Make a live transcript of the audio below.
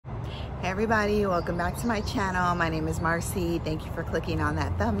Hey everybody, welcome back to my channel. My name is Marcy. Thank you for clicking on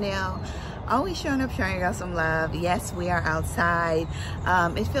that thumbnail. Always showing up, showing you guys some love. Yes, we are outside.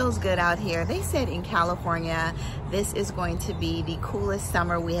 It feels good out here. They said in California, this is going to be the coolest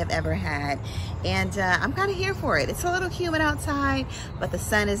summer we have ever had. And I'm kind of here for it. It's a little humid outside, but the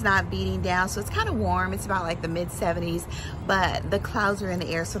sun is not beating down. So it's kind of warm. It's about like the mid 70s, but the clouds are in the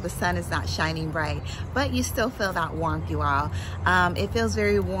air, so the sun is not shining bright. But you still feel that warmth, you all. It feels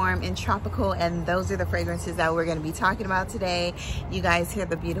very warm and tropical, and those are the fragrances that we're going to be talking about today. You guys hear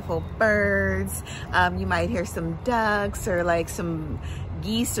the beautiful birds. You might hear some ducks or like some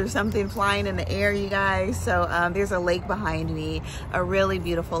geese or something flying in the air, you guys. So there's a lake behind me, a really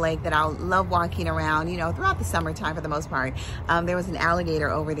beautiful lake that I love walking around, you know, throughout the summertime for the most part. There was an alligator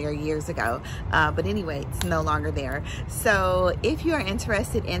over there years ago, but anyway, it's no longer there. So if you are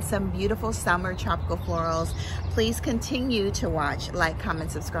interested in some beautiful summer tropical florals, please continue to watch, like,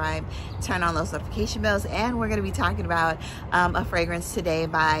 comment, subscribe, turn on those notification bells. And we're going to be talking about a fragrance today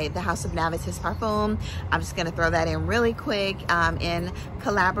by the House of Navitus Parfum. I'm just going to throw that in really quick in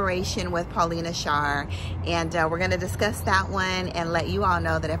collaboration with Paulina Shar, and we're going to discuss that one and let you all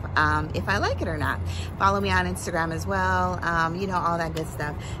know that if I like it or not. Follow me on Instagram as well, you know, all that good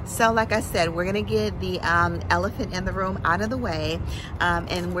stuff. So like I said, we're going to get the elephant in the room out of the way,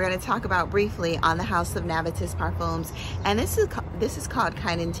 and we're going to talk about briefly on the House of Navitus Parfums, and this is called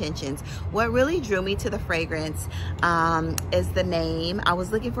Kind Intentions. What really drew me to the fragrance is the name. I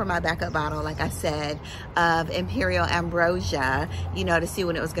was looking for my backup bottle, like I said, of Imperial Ambrosia, you know, to see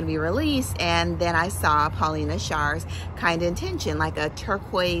when it was going to be released, and then I saw Paulina Shar's Kind Intention, like a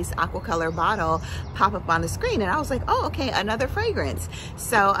turquoise aqua color bottle, pop up on the screen, and I was like, oh, okay, another fragrance.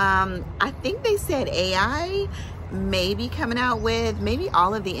 So I think they said AI may be coming out with, maybe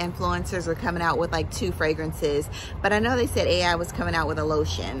all of the influencers are coming out with like 2 fragrances, but I know they said AI was coming out with a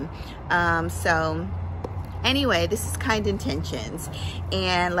lotion. So anyway, this is Kind Intentions,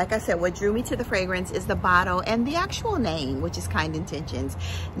 and like I said, what drew me to the fragrance is the bottle and the actual name, which is Kind Intentions,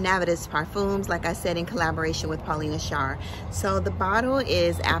 Navitus Parfums, like I said, in collaboration with Paulina Shar. So the bottle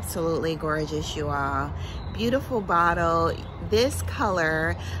is absolutely gorgeous, you all. Beautiful bottle. This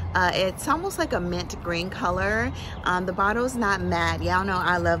color, it's almost like a mint green color. The bottle's not matte. Y'all know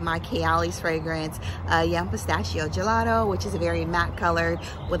I love my Kayali's fragrance, Young Pistachio Gelato, which is a very matte colored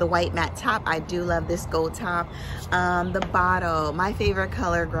with a white matte top. I do love this gold top. The bottle, my favorite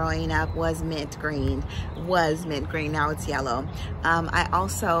color growing up was mint green. Now it's yellow.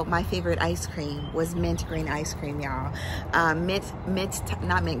 My favorite ice cream was mint green ice cream, y'all. Not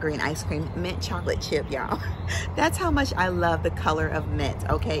mint green ice cream, mint chocolate chip, y'all. That's how much I love the color of mint.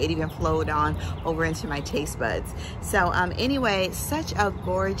 Okay, it even flowed on over into my taste buds. So anyway, such a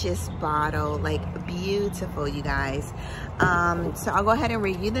gorgeous bottle, like beautiful, you guys. So I'll go ahead and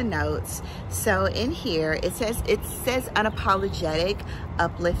review the notes. So in here it says unapologetic,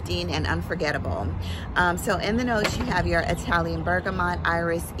 uplifting, and unforgettable. So in the notes you have your Italian bergamot,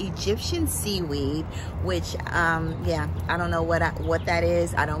 iris, Egyptian seaweed, which yeah, I don't know what that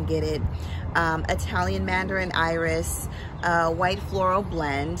is. I don't get it. Italian mandarin iris, white floral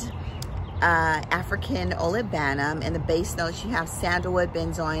blend, African olibanum. In the base notes you have sandalwood,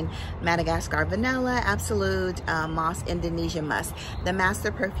 benzoin, Madagascar vanilla, absolute, moss, Indonesian musk. The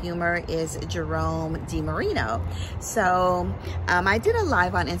master perfumer is Jerome Di Marino. So I did a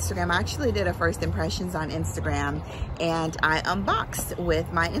live on Instagram. I actually did a first impressions on Instagram, and I unboxed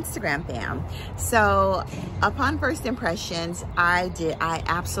with my Instagram fam. So upon first impressions, I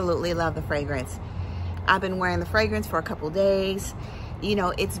absolutely love the fragrance. I've been wearing the fragrance for a couple days. You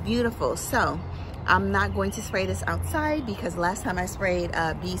know, it's beautiful. So I'm not going to spray this outside because last time I sprayed,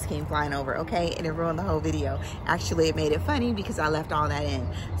 bees came flying over, okay? And it ruined the whole video. Actually, it made it funny because I left all that in.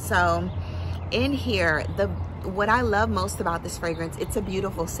 So in here, what I love most about this fragrance, it's a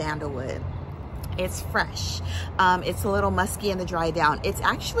beautiful sandalwood. It's fresh. It's a little musky in the dry down. It's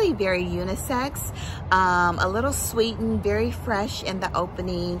actually very unisex, a little sweetened, very fresh in the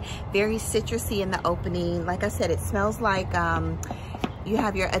opening, very citrusy in the opening. Like I said, it smells like you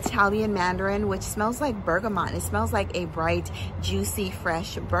have your Italian mandarin, which smells like bergamot. It smells like a bright, juicy,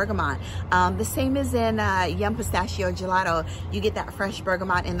 fresh bergamot. The same as in Young Pistachio Gelato. You get that fresh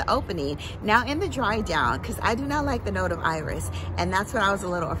bergamot in the opening. Now in the dry down, because I do not like the note of iris, and that's what I was a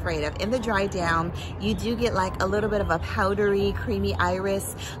little afraid of. In the dry down, you do get like a little bit of a powdery, creamy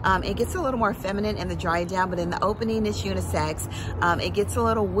iris. It gets a little more feminine in the dry down, but in the opening, it's unisex. It gets a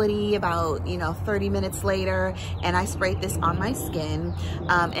little woody about, you know, 30 minutes later, and I sprayed this on my skin.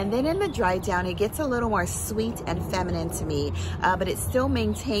 down. And then in the dry down, it gets a little more sweet and feminine to me, but it still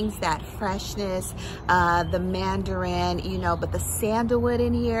maintains that freshness, the mandarin, you know, but the sandalwood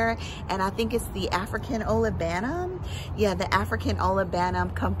in here. And I think it's the African olibanum. Yeah, the African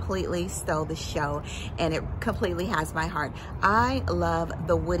olibanum completely stole the show, and it completely has my heart. I love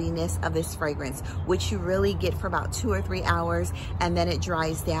the woodiness of this fragrance, which you really get for about 2 or 3 hours, and then it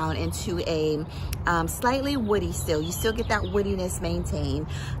dries down into a slightly woody still. You still get that woodiness maintained,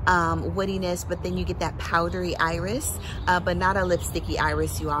 woodiness, but then you get that powdery iris, but not a lipsticky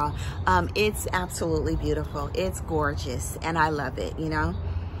iris, you all. It's absolutely beautiful. It's gorgeous, and I love it, you know.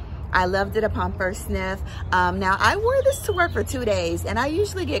 I loved it upon first sniff. Now, I wore this to work for 2 days, and I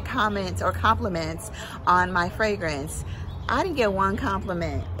usually get comments or compliments on my fragrance. I didn't get one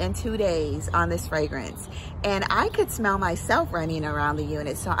compliment in 2 days on this fragrance. And I could smell myself running around the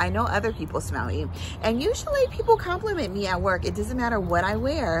unit, so I know other people smell me. And usually people compliment me at work. It doesn't matter what I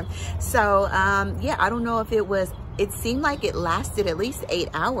wear. So yeah, I don't know if it seemed like it lasted at least 8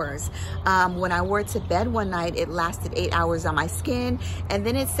 hours. When I wore it to bed one night, it lasted 8 hours on my skin, and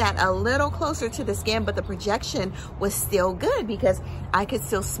then it sat a little closer to the skin, but the projection was still good because I could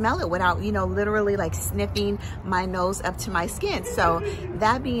still smell it without, you know, literally like sniffing my nose up to my skin. So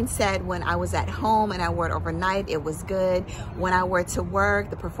that being said, when I was at home and I wore it overnight, it was good. When I wore it to work,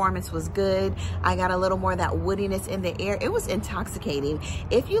 the performance was good. I got a little more of that woodiness in the air. It was intoxicating.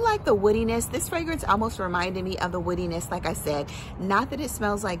 If you like the woodiness, this fragrance almost reminded me of the woodiness, like I said. Not that it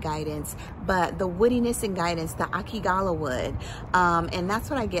smells like Guidance, but the woodiness and Guidance, the Akigala wood. And that's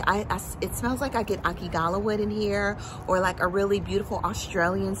what I get. It smells like I get Akigala wood in here, or like a really beautiful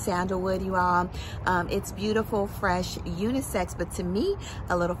Australian sandalwood, you all. It's beautiful, fresh, unisex, but to me,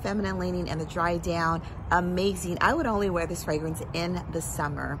 a little feminine leaning, and the dry down, amazing. I would only wear this fragrance in the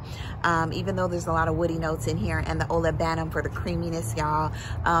summer, even though there's a lot of woody notes in here, and the olibanum for the creaminess, y'all.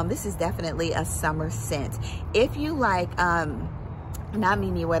 This is definitely a summer scent. If you like, not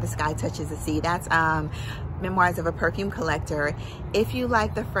Mimi Where the Sky Touches the Sea, that's Memoirs of a Perfume Collector. If you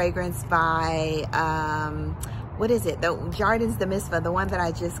like the fragrance by what is it? The Jardins de Misva, the one that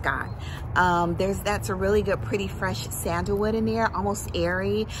I just got. That's a really good, pretty fresh sandalwood in there, almost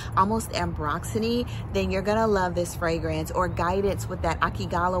airy, almost ambroxany. Then you're gonna love this fragrance. Or Guidance with that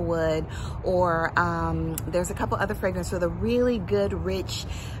Akigala wood. Or there's a couple other fragrances with a really good, rich,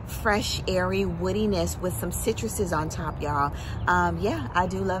 fresh, airy woodiness with some citruses on top, y'all. Yeah, I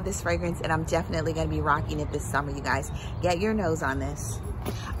do love this fragrance, and I'm definitely gonna be rocking it this summer, you guys. Get your nose on this.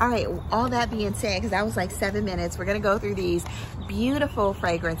 All right, all that being said, because that was like 7 minutes, we're gonna go through these beautiful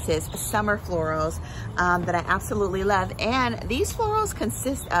fragrances, Summer Florals, that I absolutely love. And these florals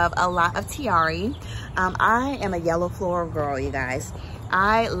consist of a lot of tiare. I am a yellow floral girl, you guys.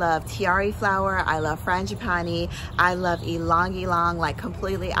 I love tiare flower. I love frangipani. I love Ylang Ylang, like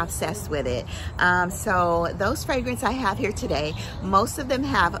completely obsessed with it. So those fragrances I have here today, most of them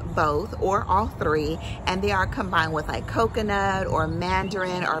have both or all three, and they are combined with like coconut or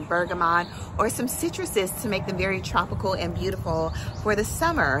mandarin or bergamot or some citruses to make them very tropical and beautiful for the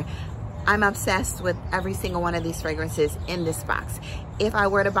summer. I'm obsessed with every single one of these fragrances in this box. If I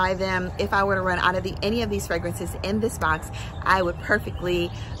were to buy them, if I were to run out of any of these fragrances in this box, I would purposely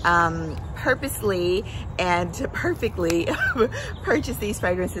and perfectly purchase these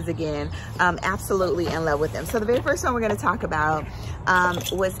fragrances again. Absolutely in love with them. So the very first one we're going to talk about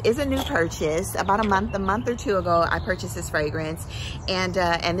is a new purchase. About a month or two ago, I purchased this fragrance, and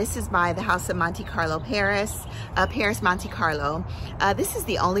this is by the House of Monte Carlo Paris Monte Carlo. This is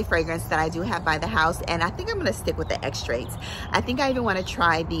the only fragrance that I do have by the house, and I think I'm going to stick with the extracts. I think I even want to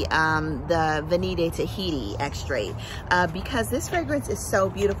try the Vanille Tahiti extract because this fragrance is so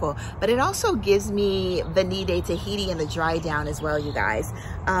beautiful, but it also gives me Vanille Tahiti in the dry down as well, you guys.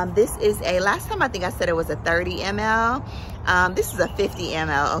 This is last time I think I said it was a 30 ml. This is a 50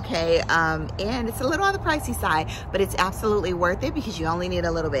 ml, okay? And it's a little on the pricey side, but it's absolutely worth it because you only need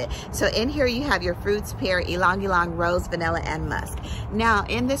a little bit. So in here you have your fruits, pear, Ylang Ylang, rose, vanilla, and musk. Now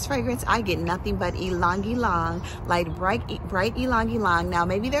in this fragrance, I get nothing but Ylang Ylang, like bright Ylang Ylang. Now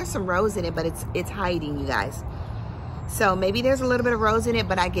maybe there's some rose in it, but it's hiding, you guys. So maybe there's a little bit of rose in it,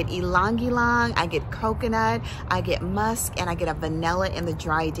 but I get Ylang Ylang, I get coconut, I get musk, and I get a vanilla in the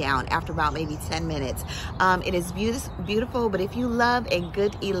dry down after about maybe 10 minutes. It is beautiful, but if you love a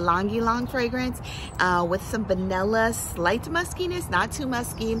good Ylang Ylang fragrance with some vanilla, slight muskiness, not too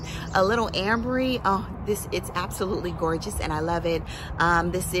musky, a little ambery, oh, it's absolutely gorgeous, and I love it.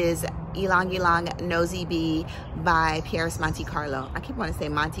 This is Ylang Ylang Nosy Bee by Paris Monte Carlo. I keep wanting to say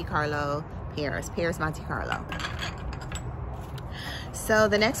Monte Carlo, Paris Monte Carlo. So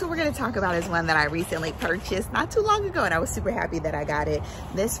the next one we're going to talk about is one that I recently purchased not too long ago, and I was super happy that I got it.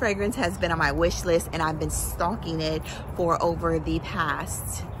 This fragrance has been on my wish list, and I've been stalking it for over the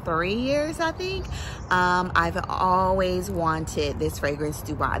past 3 years, I think. I've always wanted this fragrance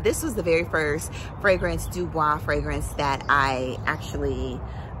Du Bois. This was the very first fragrance Du Bois fragrance that I actually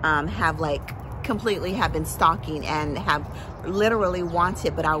have completely have been stalking and have literally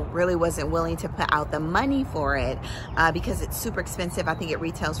wanted, but I really wasn't willing to put out the money for it because it's super expensive. I think it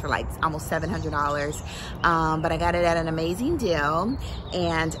retails for like almost $700, but I got it at an amazing deal.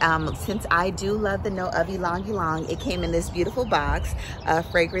 And since I do love the note of Ylang Ylang, it came in this beautiful box,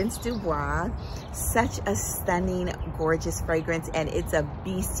 fragrance Du Bois. Such a stunning, gorgeous fragrance, and it's a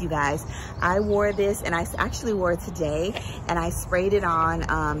beast, you guys. I wore this, and I actually wore it today, and I sprayed it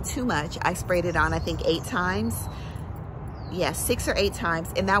on too much. I sprayed it on, I think, 8 times. Yeah, 6 or 8 times,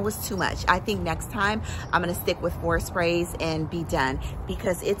 and that was too much. I think next time I'm gonna stick with 4 sprays and be done,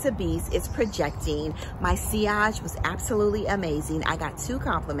 because it's a beast. It's projecting. My sillage was absolutely amazing. I got 2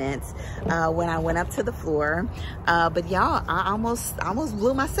 compliments when I went up to the floor, but y'all, I almost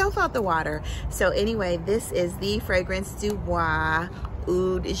blew myself out the water. So anyway, this is the fragrance Du Bois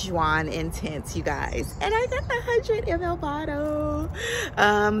Oud Joan Intense, you guys, and I got the 100 ml bottle.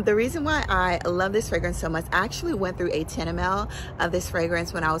 The reason why I love this fragrance so much, I actually went through a 10 ml of this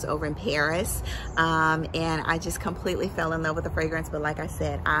fragrance when I was over in Paris, and I just completely fell in love with the fragrance. But like I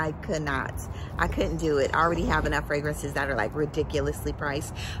said, I couldn't do it. I already have enough fragrances that are like ridiculously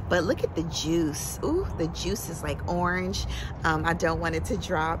priced. But look at the juice. Ooh, the juice is like orange. I don't want it to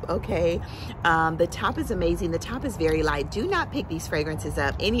drop. Okay, the top is amazing. The top is very light. Do not pick these fragrances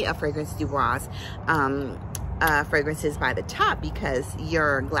up, any of Fragrance Du Bois fragrances, by the top, because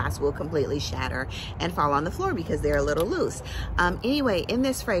your glass will completely shatter and fall on the floor because they're a little loose. Anyway, in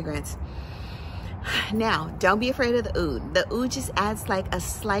this fragrance, now don't be afraid of the oud. The oud just adds like a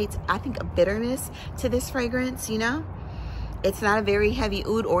slight, I think, a bitterness to this fragrance, you know. It's not a very heavy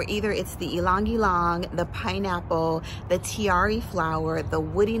oud, or either it's the Ylang Ylang, the pineapple, the tiare flower, the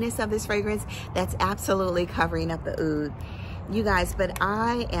woodiness of this fragrance that's absolutely covering up the oud. You guys, but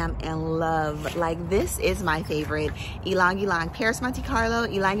I am in love. Like, this is my favorite. Ylang Ylang, Paris Monte Carlo,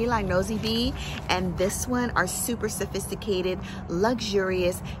 Ylang Ylang Nosy Bee, and this one are super sophisticated,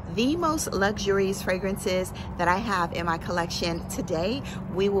 luxurious, the most luxurious fragrances that I have in my collection today.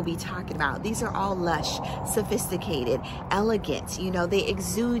 We will be talking about. These are all lush, sophisticated, elegant. You know, they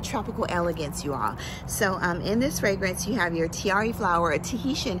exude tropical elegance, you all. So in this fragrance, you have your tiare flower, a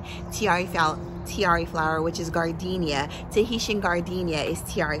Tahitian tiare flower, which is gardenia. Tahitian gardenia is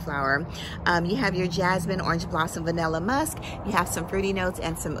tiare flower. You have your jasmine, orange blossom, vanilla musk. You have some fruity notes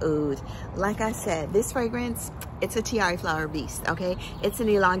and some oud. Like I said, this fragrance, it's a tiare flower beast, okay? It's an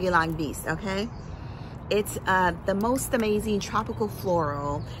Ylang Ylang beast, okay? It's the most amazing tropical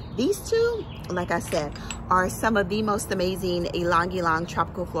floral. These two, like I said, are some of the most amazing Ylang Ylang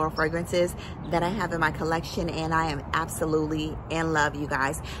tropical floral fragrances that I have in my collection, and I am absolutely in love, you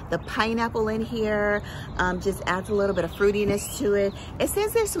guys. The pineapple in here just adds a little bit of fruitiness to it. It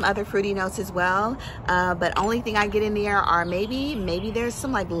says there's some other fruity notes as well, but only thing I get in there are maybe there's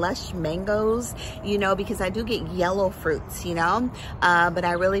some like lush mangoes, you know, because I do get yellow fruits, you know, but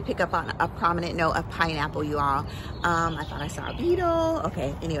I really pick up on a prominent note of pineapple, you all. I thought I saw a beetle.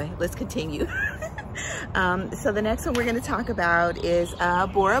 Okay, anyway, let's continue. So the next one we're going to talk about is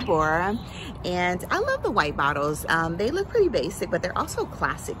Bora Bora, and I love the white bottles. They look pretty basic, but they're also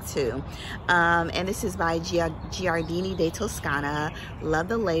classic too. And this is by Giardini de Toscana. Love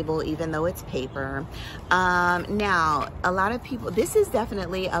the label, even though it's paper. Now, a lot of people, this is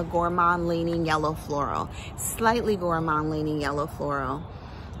definitely a gourmand leaning yellow floral, slightly gourmand leaning yellow floral.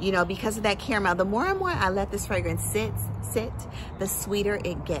 You know, because of that caramel. The more and more I let this fragrance sit, the sweeter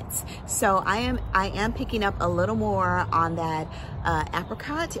it gets. So I am picking up a little more on that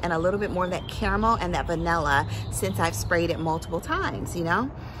apricot and a little bit more of that caramel and that vanilla since I've sprayed it multiple times, you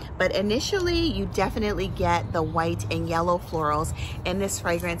know. But initially, you definitely get the white and yellow florals in this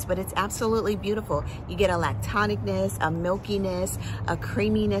fragrance, but it's absolutely beautiful. You get a lactonicness, a milkiness, a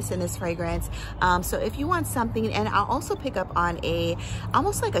creaminess in this fragrance. So if you want something, and I'll also pick up on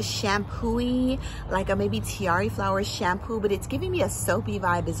almost like a shampoo-y, like a maybe tiare flower shampoo, but it's giving me a soapy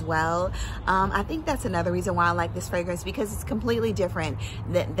vibe as well. I think that's another reason why I like this fragrance, because it's completely different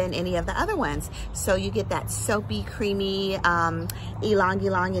than any of the other ones. So you get that soapy, creamy Ylang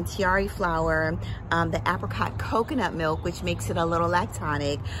Ylang and tiare flower, the apricot coconut milk, which makes it a little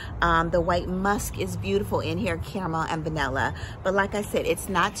lactonic. The white musk is beautiful in here, caramel and vanilla. But like I said, it's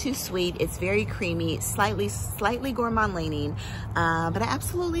not too sweet. It's very creamy, slightly gourmand leaning. But I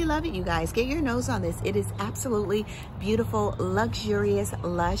absolutely love it, you guys. Get your nose on this. It is absolutely beautiful, luxurious,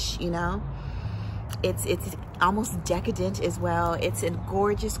 lush, you know. It's almost decadent as well. It's a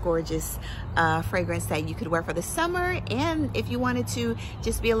gorgeous, gorgeous fragrance that you could wear for the summer. And if you wanted to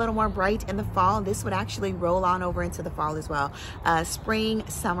just be a little more bright in the fall, this would actually roll on over into the fall as well. Spring,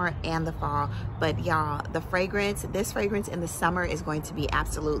 summer, and the fall. But y'all, the fragrance, this fragrance in the summer is going to be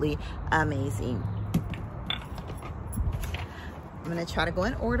absolutely amazing. I'm gonna try to go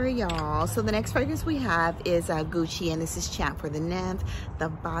in order, y'all. So the next fragrance we have is Gucci, and this is Champ for the Nymph. The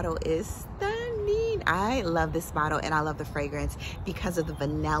bottle is stunning. I love this bottle and I love the fragrance because of the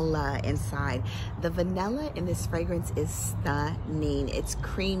vanilla inside. The vanilla in this fragrance is stunning. It's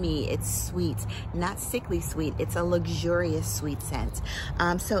creamy, it's sweet, not sickly sweet. It's a luxurious sweet scent.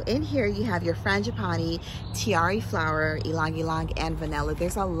 So in here you have your Frangipani, Tiare Flower, Ylang Ylang, and vanilla.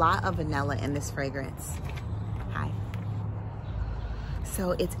 There's a lot of vanilla in this fragrance.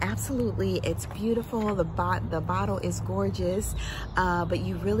 So it's absolutely, it's beautiful. The bottle is gorgeous, but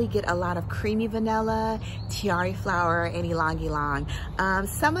you really get a lot of creamy vanilla, Tiare Flower, and Ylang Ylang.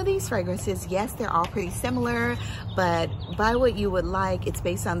 Some of these fragrances, yes, they're all pretty similar, but buy what you would like. It's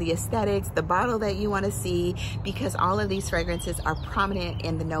based on the aesthetics, the bottle that you want to see, because all of these fragrances are prominent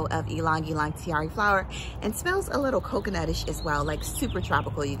in the note of Ylang Ylang Tiare Flower, and smells a little coconutish as well, like super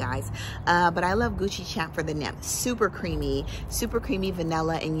tropical, you guys. But I love Gucci Champ for the Nymph. Super creamy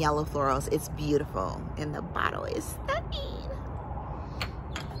vanilla and yellow florals. It's beautiful, and the bottle is stunning.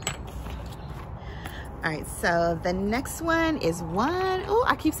 All right, so the next one is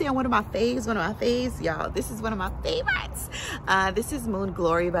I keep saying one of my faves, y'all. This is one of my favorites. This is Moon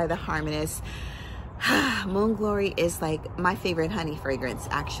Glory by the Harmonious. Moon Glory is like my favorite honey fragrance,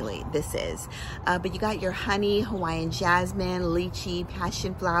 actually. This is but you got your honey, Hawaiian jasmine, lychee,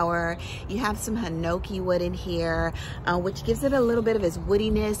 passion flower. You have some hinoki wood in here, which gives it a little bit of its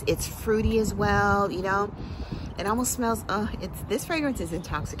woodiness. It's fruity as well, you know. It almost smells, this fragrance is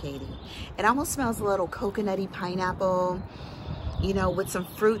intoxicating. It almost smells a little coconutty pineapple, you know, with some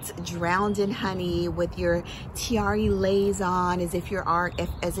fruits drowned in honey, with your tiare lays on as if you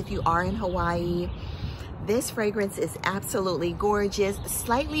are in Hawaii. This fragrance is absolutely gorgeous,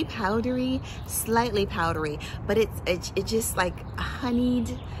 slightly powdery, but it's just like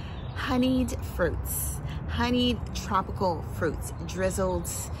honeyed fruits, honeyed tropical fruits, drizzled,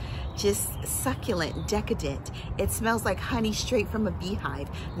 just succulent, decadent. It smells like honey straight from a beehive,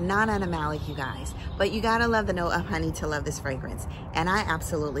 not animalic, you guys. But you gotta love the note of honey to love this fragrance. And I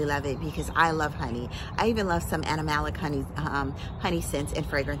absolutely love it because I love honey. I even love some animalic honey scents and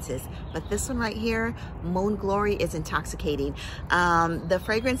fragrances. But this one right here, Moon Glory, is intoxicating. The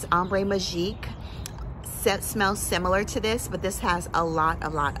fragrance Ombre Magique smells similar to this, but this has a lot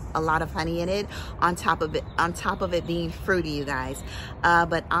of honey in it on top of it being fruity, you guys.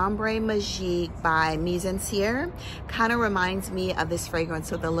 But Ombre Magique by Mise en Cire kind of reminds me of this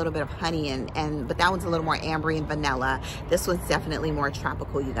fragrance with a little bit of honey but that one's a little more ambery and vanilla. This one's definitely more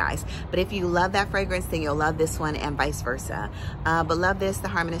tropical, you guys. But if you love that fragrance, then you'll love this one, and vice versa. But love this, the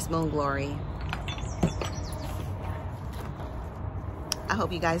Harmonious Moon Glory. I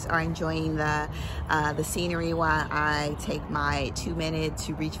hope you guys are enjoying the scenery while I take my 2 minute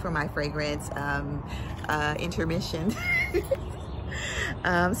to reach for my fragrance intermission.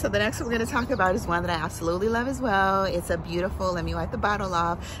 So the next one we're going to talk about is one that I absolutely love as well. It's a beautiful, let me wipe the bottle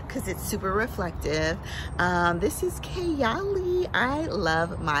off because it's super reflective. This is Kayali. I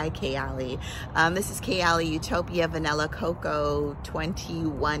love my Kayali. This is Kayali Utopia Vanilla Cocoa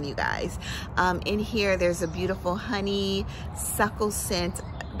 21, you guys. In here, there's a beautiful honeysuckle scent.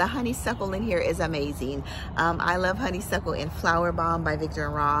 The honeysuckle in here is amazing. I love honeysuckle in Flower Bomb by Viktor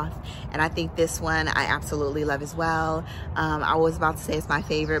 & Rolf, and I think this one I absolutely love as well. I was about to say it's my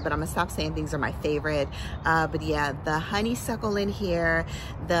favorite, but I'm gonna stop saying things are my favorite. But yeah, the honeysuckle in here,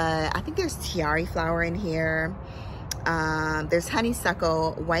 I think there's tiare flower in here. There's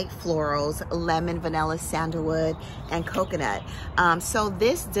honeysuckle, white florals, lemon, vanilla, sandalwood, and coconut. So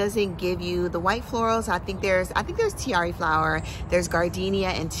this doesn't give you the white florals. I think there's tiare flower, there's gardenia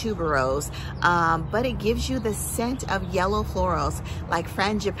and tuberose, but it gives you the scent of yellow florals like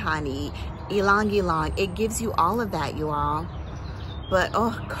frangipani, Ylang Ylang. It gives you all of that, you all. But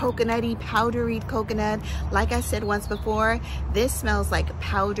coconutty, powdery coconut. Like I said once before, this smells like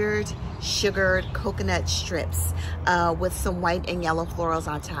powdered, sugared coconut strips with some white and yellow florals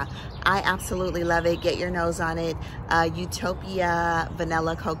on top. I absolutely love it. Get your nose on it. Utopia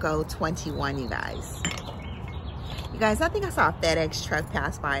Vanilla Cocoa 21, you guys. You guys, I think I saw a FedEx truck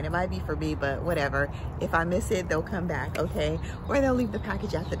pass by, and it might be for me, but whatever. If I miss it, they'll come back, okay? Or they'll leave the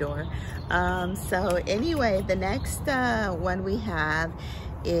package at the door. So anyway, the next one we have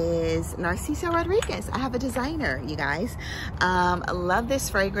is Narciso Rodriguez. I have a designer, you guys. Love this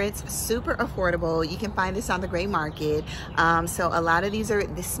fragrance, super affordable. You can find this on the gray market. So a lot of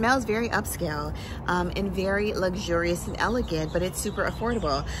this smells very upscale and very luxurious and elegant, but it's super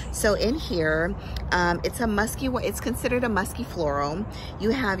affordable. So in here, it's considered a musky floral.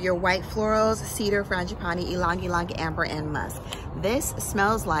 You have your white florals, cedar, frangipani, ylang ylang, amber, and musk. This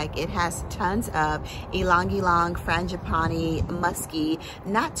smells like it has tons of ylang ylang, frangipani, musky,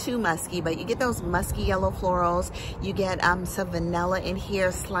 not too musky, but you get those musky yellow florals. You get some vanilla in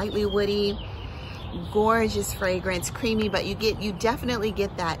here, slightly woody, gorgeous fragrance, creamy, but you definitely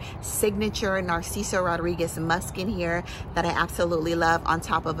get that signature Narciso Rodriguez musk in here that I absolutely love, on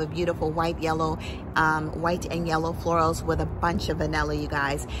top of a beautiful white and yellow florals with a bunch of vanilla, you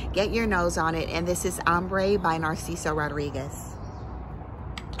guys. Get your nose on it. And this is Ombre by Narciso Rodriguez.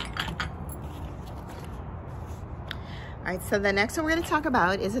 All right, so the next one we're going to talk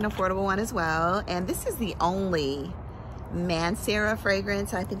about is an affordable one as well, and this is the only Mancera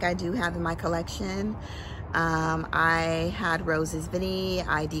fragrance I think I do have in my collection. I had Roses Vinny,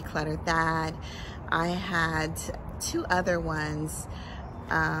 I decluttered that. I had 2 other ones,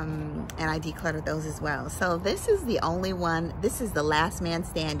 and I decluttered those as well. So this is the only one. This is the last man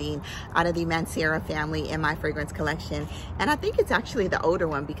standing out of the Mancera family in my fragrance collection, and I think it's actually the older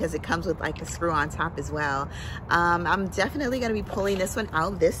one because it comes with like a screw on top as well. I'm definitely going to be pulling this one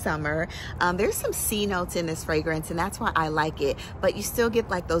out this summer. There's some C notes in this fragrance, and that's why I like it, but you still get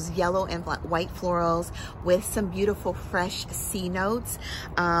like those yellow and white florals with some beautiful fresh C notes,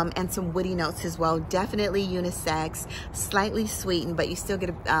 and some woody notes as well. Definitely unisex, slightly sweetened, but you still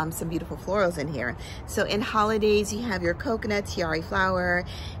get some beautiful florals in here. So in holidays, you have your coconut, tiare flower,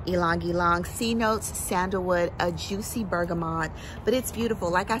 ylang ylang, C notes, sandalwood, a juicy bergamot, but it's beautiful.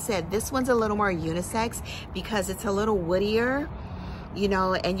 Like I said, this one's a little more unisex because it's a little woodier, you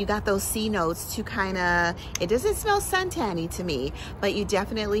know, and you got those C notes to kind of, it doesn't smell suntanny to me, but you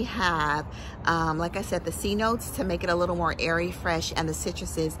definitely have, like I said, the C notes to make it a little more airy, fresh, and the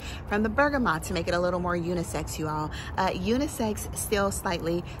citruses from the bergamot to make it a little more unisex, you all. Unisex, still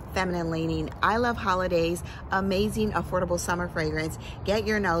slightly feminine leaning. I love holidays, amazing, affordable summer fragrance. Get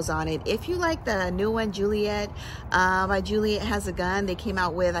your nose on it. If you like the new one, Juliet, by Juliet Has a Gun, they came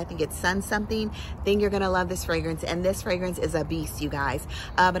out with, I think it's Sun something, then you're gonna love this fragrance, and this fragrance is a beast, you guys.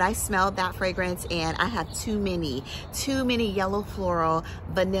 But I smelled that fragrance and I had too many yellow floral,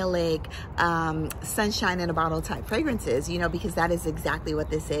 vanillic, sunshine in a bottle type fragrances, you know, because that is exactly what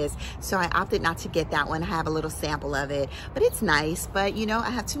this is. So I opted not to get that one. I have a little sample of it, but it's nice, but you know, I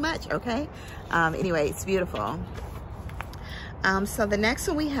have too much, okay? Anyway, it's beautiful. So the next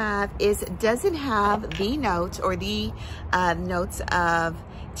one we have doesn't have the note or the notes of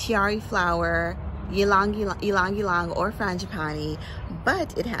tiare flower, ylang ylang, or frangipani,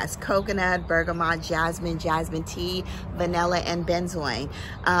 but it has coconut, bergamot, jasmine, jasmine tea, vanilla, and benzoin.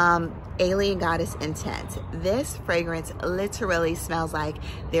 Alien Goddess Intent. This fragrance literally smells like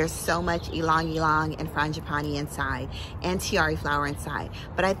there's so much ylang ylang and frangipani inside and tiare flower inside,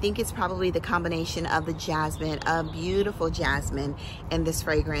 but I think it's probably the combination of the jasmine, a beautiful jasmine in this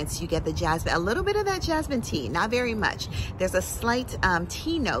fragrance. You get the jasmine, a little bit of that jasmine tea, not very much. There's a slight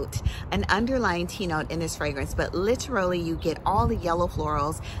tea note, an underlying tea note in this fragrance, but literally you get all the yellow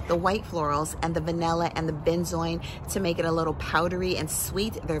florals, the white florals, and the vanilla and the benzoin to make it a little powdery and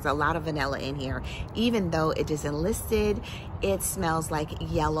sweet. There's a lot of vanilla in here. Even though it isn't listed, it smells like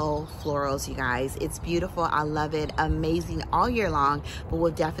yellow florals, you guys. It's beautiful. I love it. Amazing all year long, but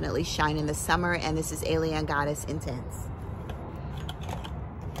will definitely shine in the summer. And this is Alien Goddess Intense.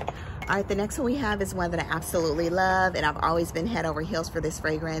 All right, the next one we have is one that I absolutely love, and I've always been head over heels for this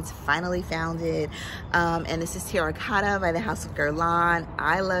fragrance. Finally found it, and this is Terracotta by the House of Guerlain.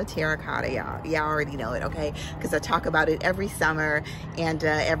 I love Terracotta, y'all. Y'all already know it, okay? Because I talk about it every summer and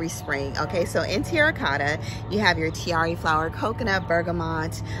every spring, okay? So in Terracotta, you have your tiare flower, coconut,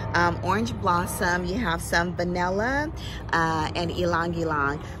 bergamot, orange blossom. You have some vanilla and ylang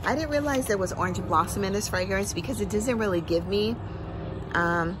ylang. I didn't realize there was orange blossom in this fragrance because it doesn't really give me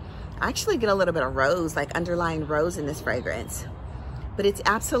I actually get a little bit of rose, like underlying rose in this fragrance, but it's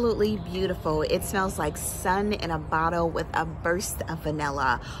absolutely beautiful. It smells like sun in a bottle with a burst of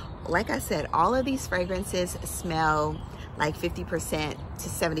vanilla. Like I said, all of these fragrances smell like 50% to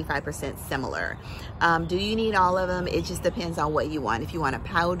 75% similar. Do you need all of them? It just depends on what you want. If you want a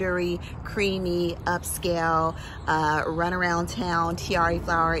powdery, creamy, upscale, run around town, tiare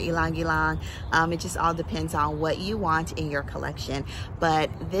flower, ylang ylang, it just all depends on what you want in your collection.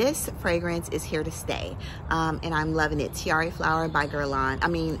 But this fragrance is here to stay, and I'm loving it. Tiare flower by Guerlain. I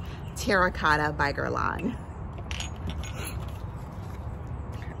mean, Terracotta by Guerlain.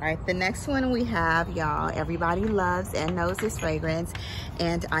 All right, the next one we have, y'all, everybody loves and knows this fragrance,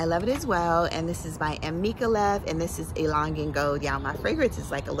 and I love it as well. And this is by Mikalev, and this is Ylang Ylang Gold. Y'all, my fragrance is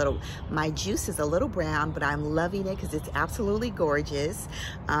like a little, my juice is a little brown, but I'm loving it because it's absolutely gorgeous,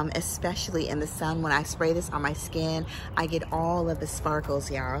 especially in the sun. When I spray this on my skin, I get all of the sparkles,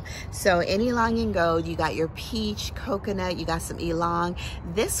 y'all. So in Ylang Ylang Gold, you got your peach, coconut, you got some ylang.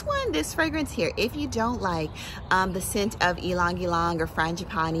 This one, this fragrance here, if you don't like the scent of Ylang Ylang or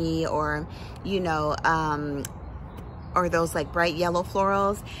Frangipani, or you know, or those like bright yellow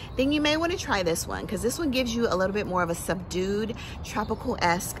florals, then you may want to try this one, because this one gives you a little bit more of a subdued,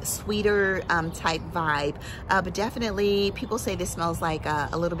 tropical-esque, sweeter type vibe. But definitely, people say this smells like a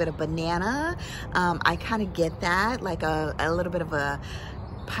little bit of banana. I kind of get that, like a little bit of a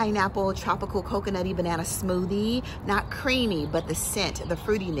pineapple, tropical, coconutty banana smoothie. Not creamy, but the scent, the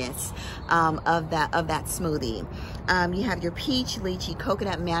fruitiness of that smoothie. You have your peach, lychee,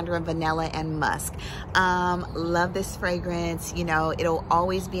 coconut, mandarin, vanilla, and musk. Love this fragrance. You know, it'll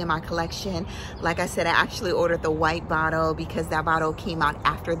always be in my collection. Like I said, I actually ordered the white bottle because that bottle came out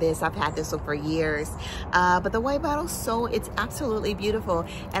after this. I've had this one for years. But the white bottle, so it's absolutely beautiful.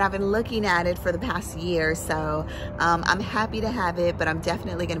 And I've been looking at it for the past year. So I'm happy to have it, but I'm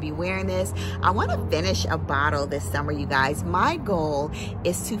definitely going to be wearing this. I want to finish a bottle this summer, you guys. My goal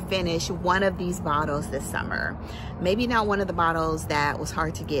is to finish one of these bottles this summer. Maybe not one of the bottles that was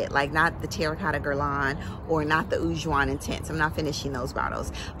hard to get, like not the Terracotta Guerlain or not the Ujuan Intense. I'm not finishing those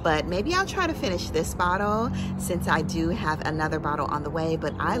bottles, but maybe I'll try to finish this bottle since I do have another bottle on the way.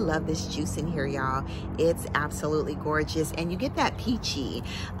 But I love this juice in here, y'all. It's absolutely gorgeous, and you get that peachy,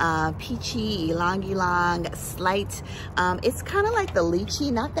 Ylang Ylang, slight. It's kind of like the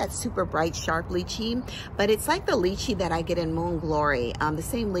lychee, not that super bright, sharp lychee, but it's like the lychee that I get in Moon Glory, the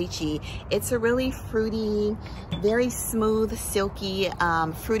same lychee. It's a really fruity, very smooth, silky,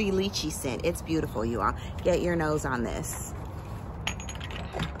 fruity lychee scent. It's beautiful, you all. Get your nose on this.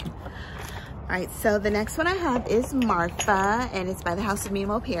 All right, so the next one I have is Marfa, and it's by the House of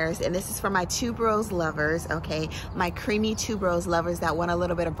Mimo Pears, and this is for my tuberose lovers, okay? My creamy tuberose lovers that want a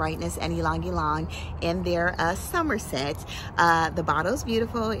little bit of brightness and Ylang Ylang in their summer scent. The bottle's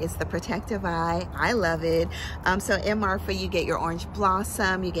beautiful. It's the Protective Eye. I love it. So in Marfa, you get your orange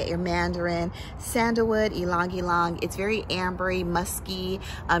blossom, you get your mandarin, sandalwood, Ylang Ylang. It's very ambery, musky.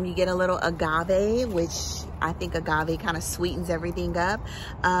 You get a little agave, which I think agave kind of sweetens everything up,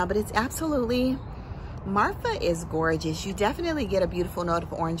 but it's absolutely, Marfa is gorgeous. You definitely get a beautiful note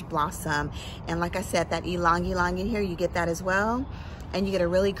of orange blossom, and like I said, that Ylang Ylang in here, you get that as well, and you get a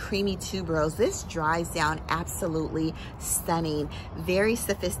really creamy tuberose. This dries down absolutely stunning, very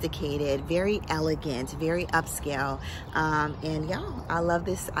sophisticated, very elegant, very upscale, and y'all, I love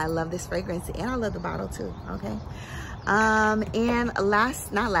this fragrance, and I love the bottle too, okay? And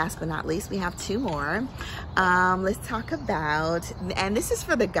not last but not least, we have two more. Let's talk about, and this is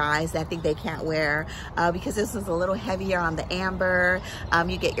for the guys that think they can't wear, because this is a little heavier on the amber.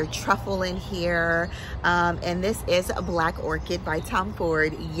 You get your truffle in here, and this is a Black Orchid by Tom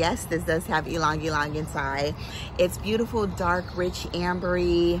Ford. Yes, this does have Ylang Ylang inside. It's beautiful, dark, rich,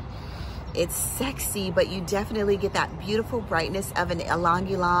 ambery. It's sexy, but you definitely get that beautiful brightness of an Ylang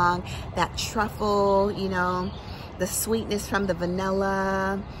Ylang, that truffle, you know, the sweetness from the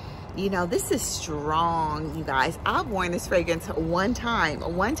vanilla. You know, this is strong, you guys. I've worn this fragrance one time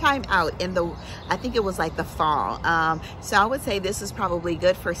out in the, I think it was like the fall. So I would say this is probably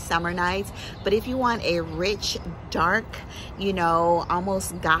good for summer nights. But if you want a rich, dark, you know,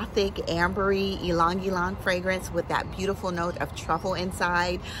 almost gothic, ambery, Ylang Ylang fragrance with that beautiful note of truffle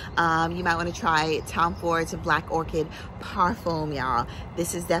inside, you might want to try Tom Ford's Black Orchid Parfum, y'all.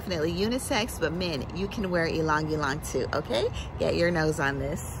 This is definitely unisex, but men, you can wear Ylang Ylang too, okay? Get your nose on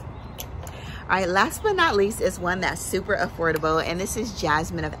this. All right, last but not least is one that's super affordable, and this is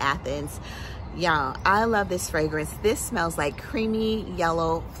Jasmine of Athens. Y'all, I love this fragrance. This smells like creamy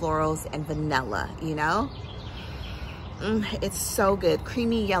yellow florals and vanilla, you know? It's so good.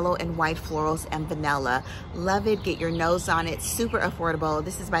 Creamy yellow and white florals and vanilla. Love it. Get your nose on it. Super affordable.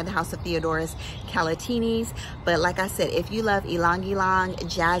 This is by the House of Theodoros Kalatinis. But like I said, if you love Ylang Ylang,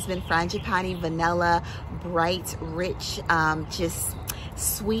 jasmine, frangipani, vanilla, bright, rich, just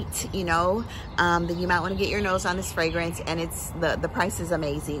sweet, you know, then you might want to get your nose on this fragrance. And it's the price is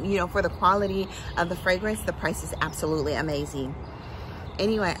amazing, you know, for the quality of the fragrance. The price is absolutely amazing.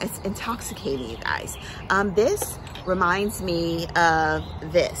 Anyway, it's intoxicating, you guys. This reminds me of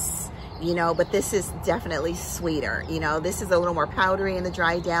this, you know, but this is definitely sweeter. You know, this is a little more powdery in the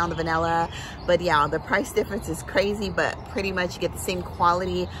dry down, the vanilla. But yeah, the price difference is crazy, but pretty much you get the same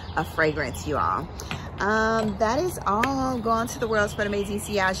quality of fragrance, you all. That is all. Go on to the world, spread amazing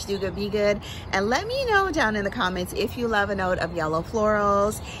sillage, do good, be good, and let me know down in the comments if you love a note of yellow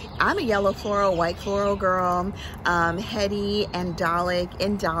florals. I'm a yellow floral, white floral girl, heady,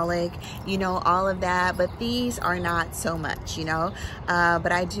 indolic, you know, all of that, but these are not so much, you know,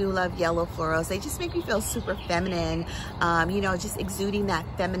 but I do love yellow florals. They just make me feel super feminine, you know, just exuding that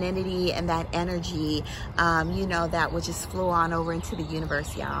femininity and that energy, you know, that will just flow on over into the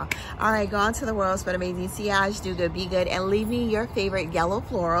universe, y'all. All right, go on to the world, spread amazing sillage, do good, be good, and leave me your favorite yellow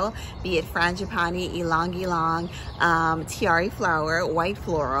floral, be it frangipani, ylang ylang, tiare flower, white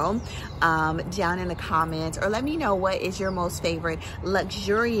floral, down in the comments, or let me know what is your most favorite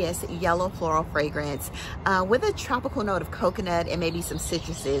luxurious yellow floral fragrance with a tropical note of coconut and maybe some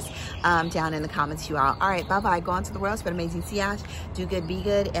citruses down in the comments, you all. All right, bye-bye. Go on to the world, spread amazing sillage, do good, be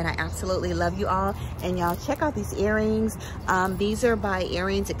good, and I absolutely love you all. And y'all check out these earrings. These are by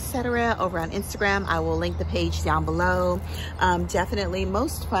Earrings Etc. over on Instagram. I will link the page down below. Definitely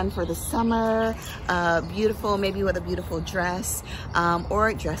most fun for the summer. Beautiful, maybe with a beautiful dress,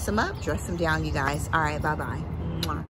 or dress them up, dress them down, you guys. All right, bye-bye.